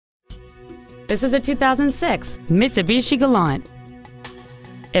This is a 2006 Mitsubishi Galant.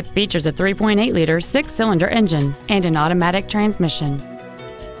 It features a 3.8-liter six-cylinder engine and an automatic transmission.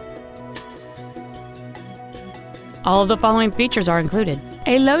 All of the following features are included: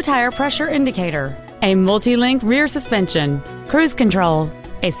 a low tire pressure indicator, a multi-link rear suspension, cruise control,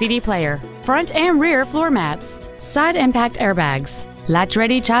 a CD player, front and rear floor mats, side impact airbags,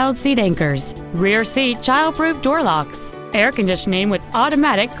 latch-ready child seat anchors, rear seat child-proof door locks, air conditioning with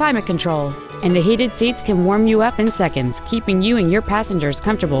automatic climate control, and the heated seats can warm you up in seconds, keeping you and your passengers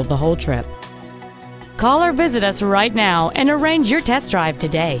comfortable the whole trip. Call or visit us right now and arrange your test drive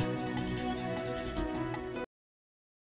today.